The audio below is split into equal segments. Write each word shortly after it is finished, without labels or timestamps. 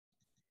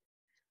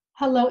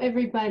Hello,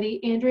 everybody.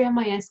 Andrea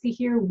Twarowski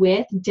here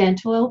with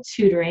Dentalelle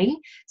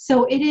Tutoring.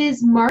 So it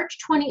is March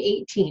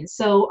 2018.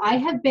 So I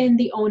have been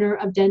the owner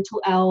of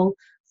Dentalelle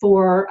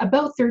for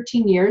about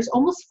 13 years,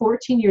 almost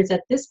 14 years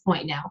at this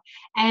point now.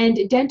 And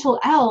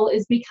Dentalelle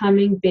is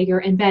becoming bigger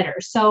and better.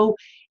 So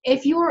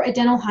if you're a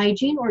dental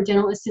hygiene or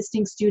dental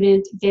assisting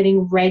student getting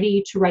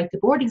ready to write the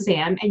board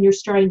exam and you're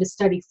starting to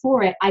study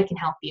for it, I can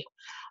help you.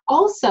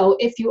 Also,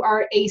 if you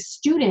are a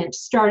student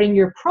starting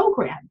your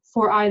program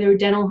for either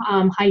dental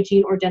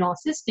hygiene or dental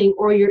assisting,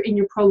 or you're in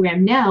your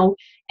program now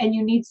and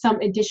you need some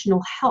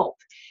additional help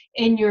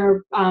in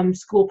your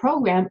school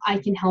program, I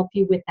can help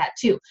you with that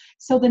too.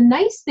 So the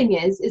nice thing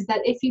is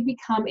that if you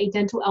become a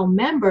Dentalelle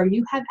member,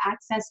 you have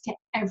access to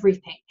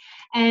everything.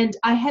 And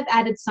I have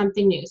added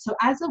something new. So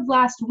as of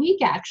last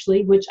week,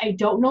 actually, which I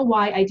don't know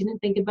why I didn't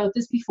think about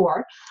this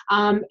before,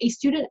 a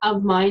student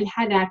of mine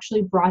had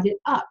actually brought it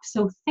up.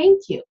 So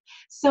thank you.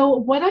 So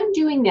what I'm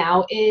doing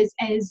now is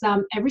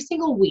every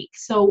single week.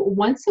 So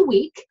once a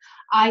week,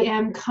 I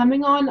am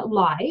coming on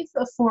live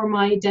for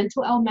my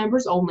Dentalelle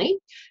members only.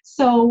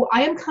 So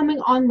I am coming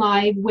on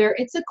live where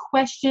it's a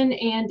question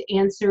and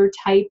answer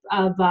type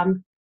of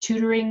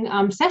tutoring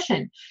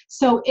session.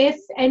 So if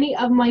any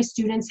of my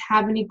students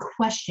have any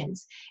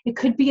questions, it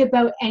could be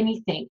about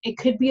anything. It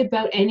could be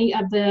about any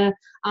of the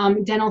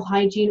dental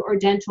hygiene or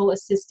dental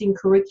assisting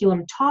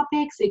curriculum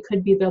topics. It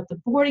could be about the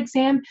board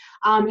exam.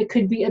 It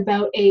could be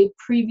about a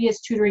previous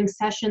tutoring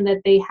session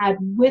that they had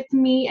with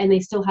me and they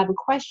still have a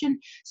question.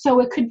 So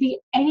it could be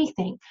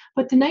anything.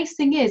 But the nice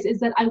thing is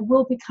that I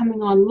will be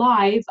coming on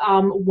live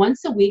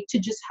once a week to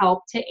just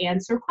help to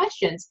answer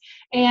questions.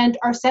 And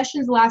our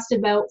sessions last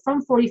about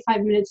from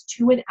 45 minutes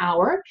to an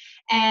hour,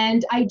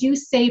 and I do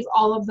save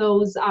all of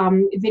those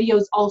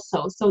videos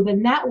also. So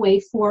then that way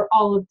for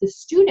all of the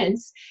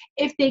students,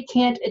 if they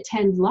can't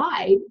attend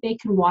live, they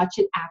can watch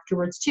it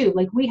afterwards too.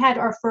 Like we had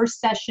our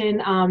first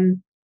session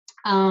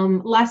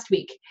last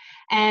week,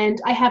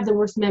 and I have the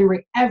worst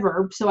memory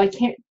ever, so I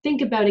can't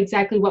think about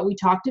exactly what we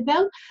talked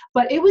about,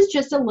 but it was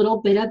just a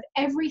little bit of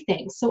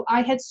everything. So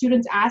I had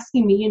students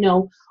asking me,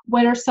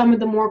 what are some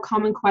of the more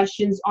common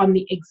questions on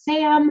the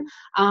exam?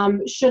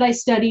 Should I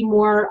study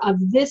more of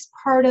this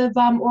part of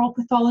oral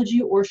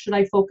pathology, or should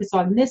I focus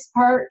on this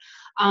part?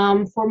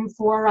 For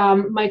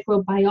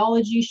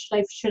microbiology,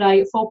 should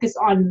I focus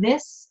on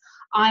this?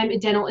 I'm a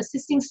dental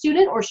assisting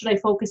student, or should I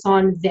focus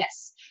on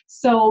this?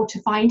 So to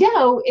find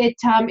out,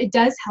 it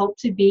does help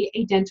to be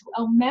a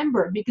Dentalelle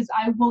member, because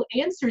I will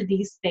answer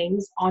these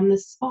things on the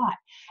spot.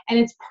 And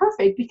it's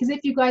perfect because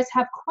if you guys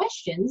have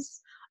questions,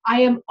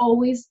 I am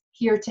always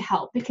here to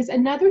help. Because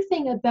another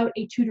thing about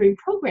a tutoring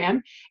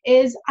program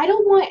is I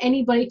don't want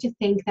anybody to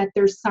think that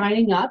they're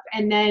signing up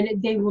and then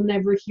they will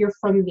never hear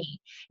from me.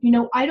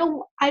 I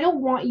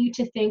don't want you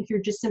to think you're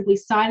just simply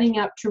signing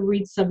up to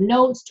read some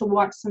notes, to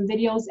watch some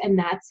videos, and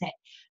that's it.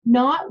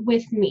 Not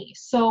with me.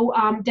 So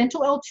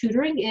Dentalelle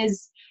Tutoring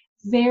is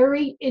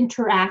very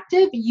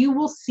interactive. You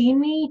will see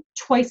me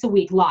twice a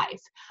week live.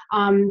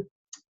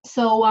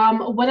 So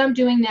what I'm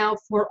doing now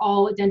for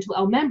all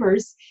Dentalelle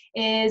members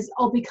is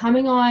I'll be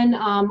coming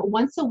on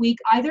once a week,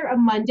 either a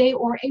Monday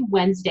or a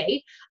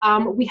Wednesday.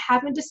 We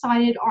haven't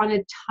decided on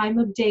a time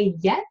of day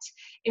yet.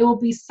 It will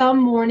be some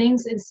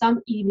mornings and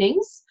some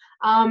evenings.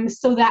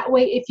 So that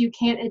way, if you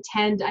can't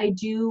attend, I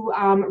do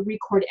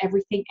record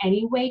everything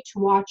anyway to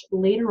watch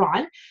later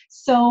on.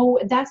 So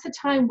that's the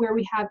time where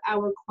we have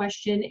our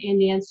question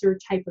and answer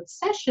type of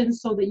session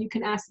so that you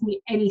can ask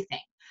me anything.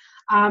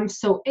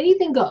 So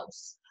anything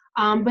goes.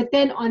 But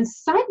then on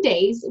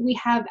Sundays, we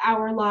have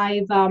our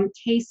live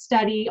case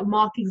study,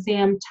 mock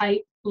exam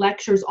type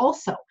lectures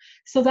also.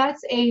 So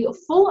that's a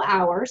full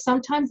hour,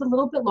 sometimes a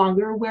little bit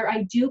longer, where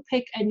I do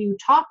pick a new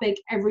topic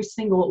every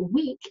single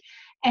week.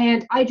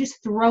 And I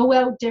just throw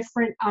out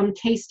different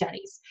case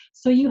studies.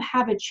 So you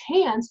have a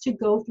chance to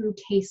go through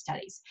case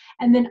studies.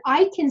 And then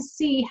I can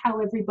see how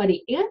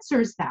everybody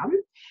answers them.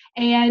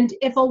 And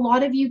if a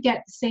lot of you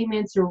get the same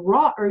answer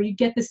wrong, or you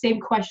get the same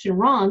question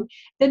wrong,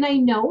 then I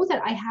know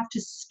that I have to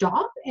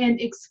stop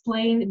and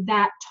explain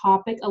that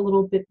topic a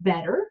little bit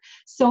better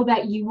so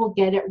that you will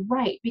get it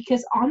right.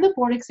 Because on the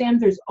board exam,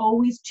 there's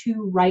always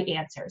two right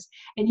answers,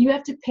 and you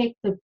have to pick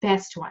the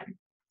best one.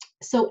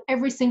 So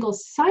every single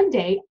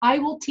Sunday, I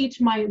will teach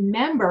my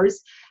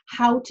members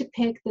how to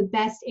pick the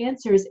best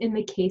answers in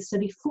the case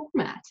study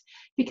format,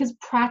 because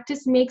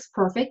practice makes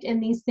perfect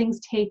and these things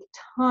take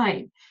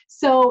time.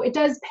 So it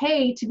does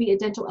pay to be a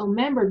Dentalelle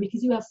member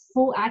because you have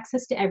full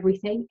access to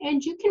everything,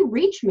 and you can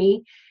reach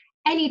me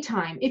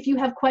anytime. If you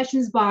have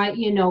questions by,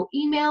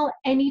 email,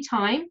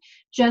 anytime,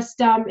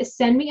 just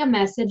send me a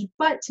message.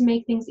 But to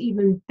make things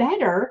even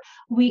better,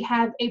 we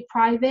have a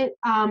private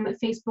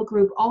Facebook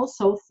group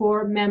also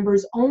for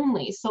members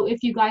only. So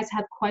if you guys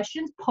have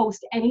questions,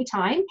 post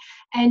anytime.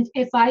 And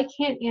if I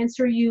can't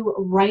answer you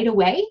right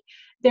away,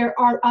 there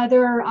are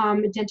other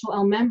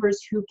Dentalelle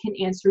members who can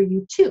answer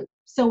you too.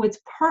 So it's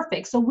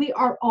perfect. So we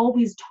are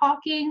always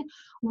talking,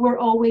 we're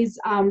always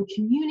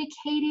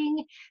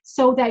communicating,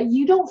 so that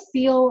you don't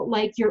feel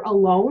like you're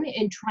alone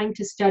in trying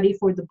to study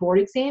for the board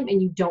exam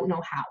and you don't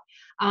know how.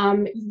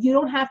 You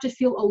don't have to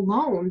feel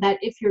alone that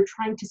if you're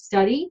trying to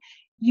study,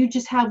 you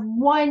just have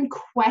one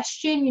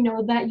question, you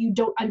know, that you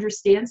don't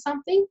understand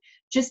something,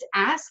 just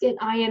ask and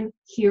I am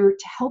here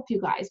to help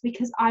you guys,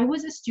 because I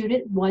was a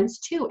student once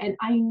too, and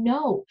I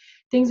know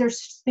things are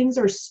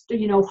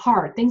you know,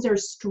 hard, things are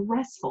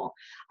stressful.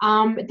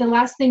 The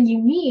last thing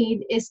you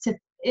need is to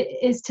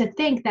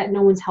think that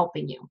no one's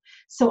helping you.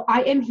 So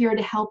I am here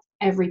to help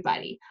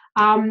everybody.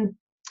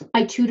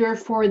 I tutor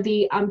for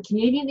the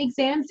Canadian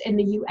exams and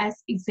the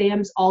US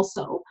exams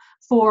also,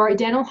 for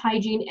dental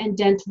hygiene and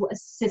dental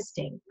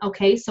assisting.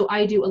 Okay, so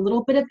I do a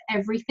little bit of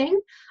everything.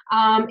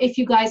 If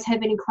you guys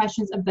have any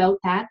questions about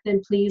that,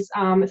 then please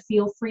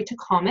feel free to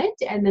comment,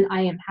 and then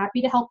I am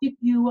happy to help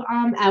you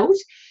out.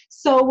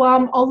 So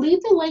I'll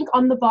leave the link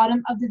on the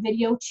bottom of the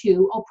video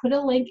too. I'll put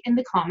a link in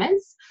the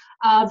comments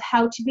of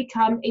how to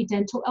become a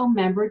Dentalelle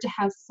member to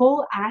have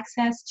full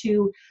access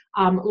to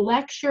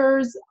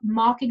lectures,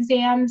 mock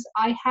exams.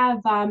 I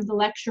have the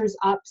lectures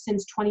up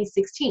since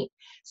 2016.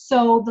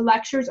 So the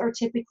lectures are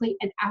typically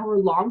an hour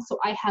long. So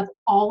I have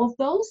all of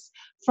those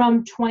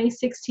from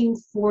 2016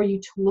 for you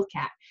to look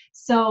at.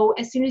 So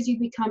as soon as you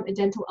become a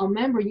Dentalelle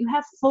member, you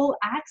have full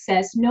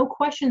access, no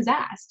questions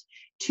asked,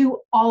 to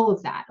all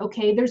of that.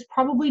 Okay, there's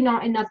probably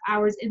not enough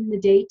hours in the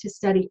day to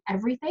study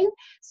everything.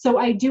 So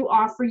I do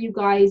offer you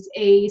guys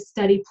a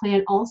study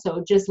plan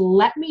also. Just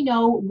let me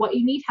know what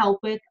you need help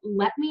with.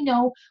 Let me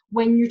know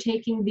when you're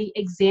taking the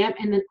exam,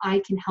 and then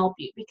I can help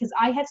you, because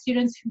I have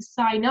students who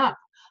sign up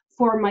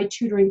for my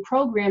tutoring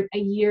program a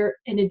year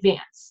in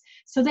advance.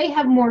 So they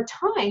have more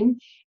time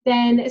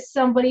than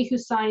somebody who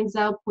signs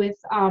up with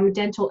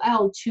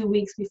Dentalelle 2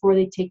 weeks before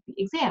they take the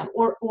exam,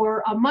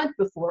 or a month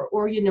before,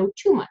 or, you know,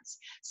 2 months.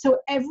 So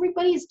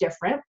everybody's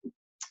different.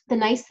 The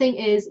nice thing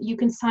is you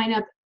can sign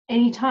up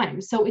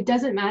anytime. So it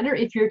doesn't matter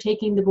if you're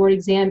taking the board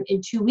exam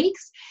in 2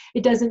 weeks.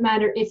 It doesn't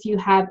matter if you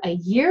have a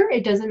year.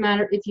 It doesn't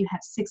matter if you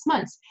have 6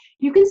 months.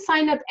 You can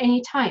sign up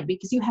anytime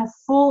because you have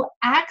full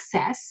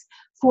access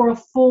for a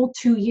full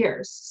 2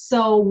 years.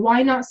 So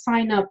why not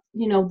sign up,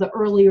 you know, the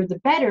earlier the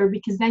better,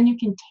 because then you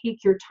can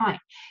take your time.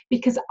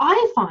 Because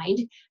I find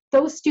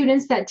those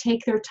students that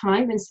take their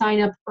time and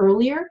sign up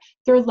earlier,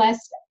 they're less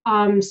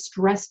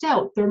stressed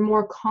out. They're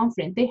more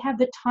confident. They have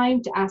the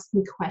time to ask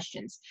me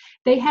questions.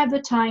 They have the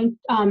time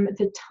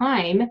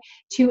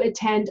to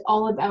attend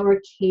all of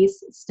our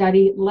case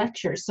study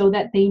lectures, so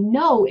that they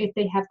know if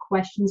they have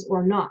questions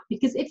or not.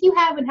 Because if you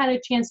haven't had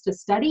a chance to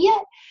study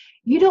yet,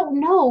 you don't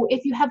know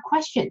if you have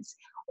questions.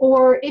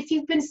 Or if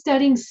you've been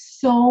studying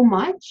so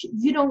much,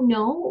 you don't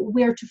know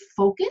where to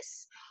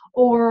focus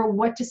or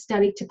what to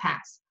study to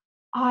pass.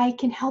 I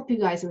can help you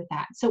guys with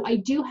that. So I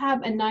do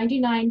have a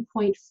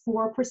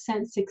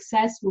 99.4%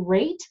 success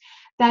rate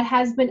that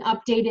has been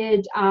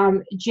updated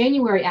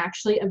January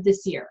actually of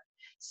this year.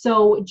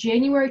 So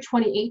January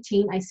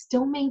 2018, I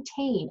still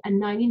maintain a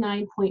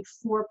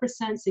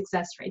 99.4%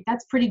 success rate.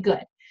 That's pretty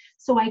good.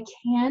 So I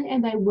can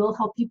and I will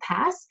help you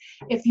pass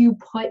if you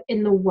put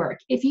in the work.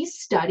 If you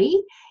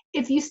study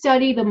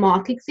the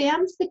mock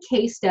exams, the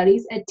case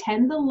studies,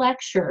 attend the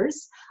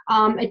lectures,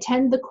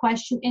 attend the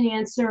question and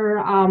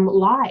answer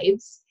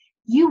lives,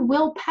 you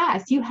will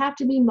pass. You have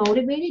to be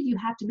motivated, you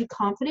have to be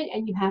confident,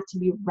 and you have to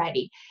be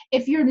ready.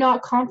 If you're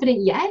not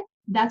confident yet,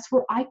 that's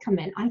where I come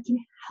in. I can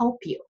help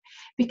you,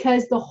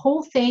 because the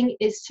whole thing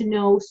is to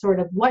know sort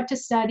of what to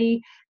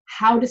study,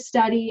 how to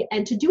study,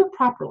 and to do it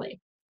properly.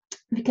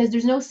 Because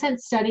there's no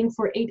sense studying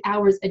for 8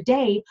 hours a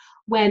day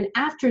when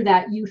after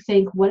that you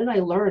think, what did I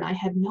learn? I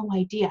have no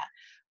idea.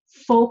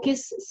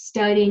 Focus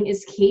studying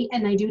is key,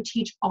 and I do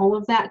teach all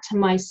of that to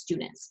my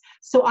students.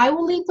 So I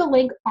will leave the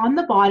link on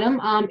the bottom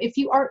if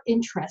you are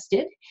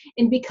interested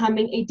in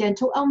becoming a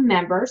Dentalelle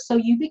member. So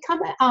you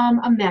become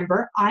a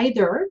member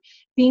either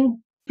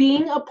being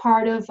a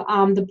part of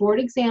the Board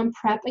Exam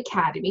Prep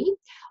Academy,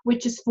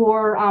 which is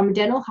for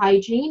dental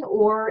hygiene,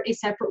 or a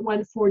separate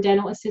one for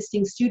dental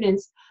assisting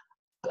students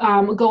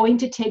going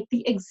to take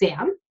the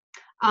exam,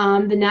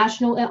 the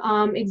national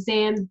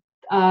exam,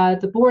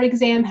 the board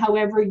exam,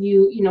 however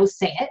you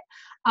say it.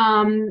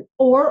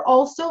 Or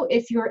also,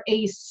 if you're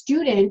a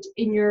student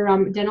in your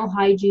dental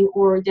hygiene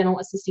or dental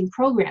assisting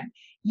program,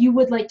 you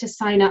would like to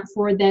sign up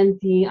for then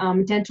the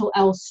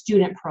Dentalelle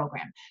student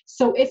program.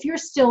 So if you're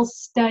still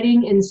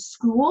studying in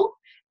school,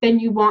 then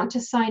you want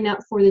to sign up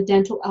for the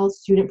Dentalelle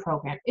student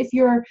program. If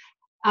you're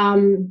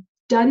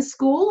done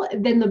school,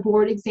 then the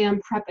Board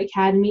Exam Prep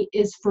Academy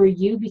is for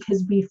you,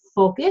 because we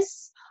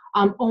focus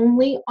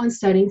only on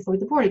studying for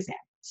the board exam.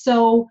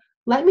 So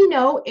let me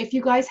know if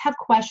you guys have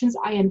questions.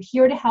 I am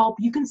here to help.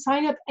 You can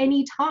sign up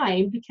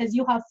anytime, because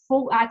you have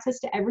full access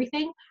to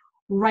everything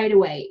right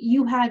away.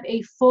 You have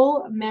a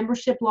full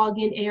membership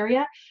login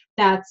area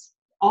that's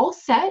all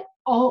set.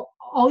 All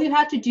you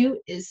have to do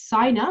is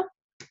sign up,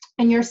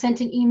 and you're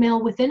sent an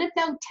email within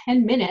about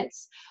 10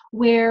 minutes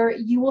where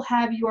you will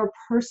have your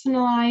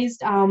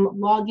personalized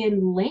login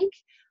link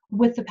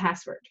with the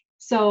password.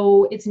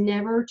 So it's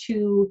never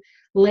too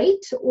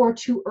late or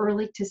too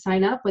early to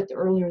sign up, but the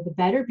earlier the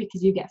better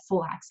because you get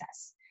full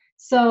access.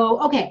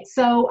 So, okay,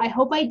 so I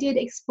hope I did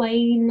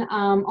explain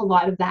a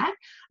lot of that.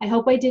 I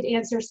hope I did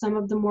answer some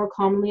of the more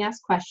commonly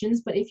asked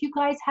questions, but if you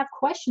guys have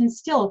questions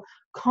still,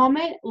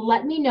 comment,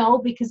 let me know,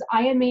 because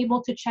I am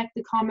able to check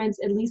the comments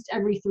at least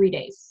every 3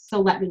 days. So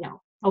let me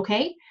know,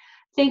 okay?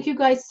 Thank you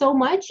guys so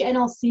much, and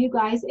I'll see you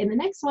guys in the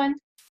next one.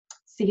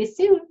 See you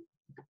soon.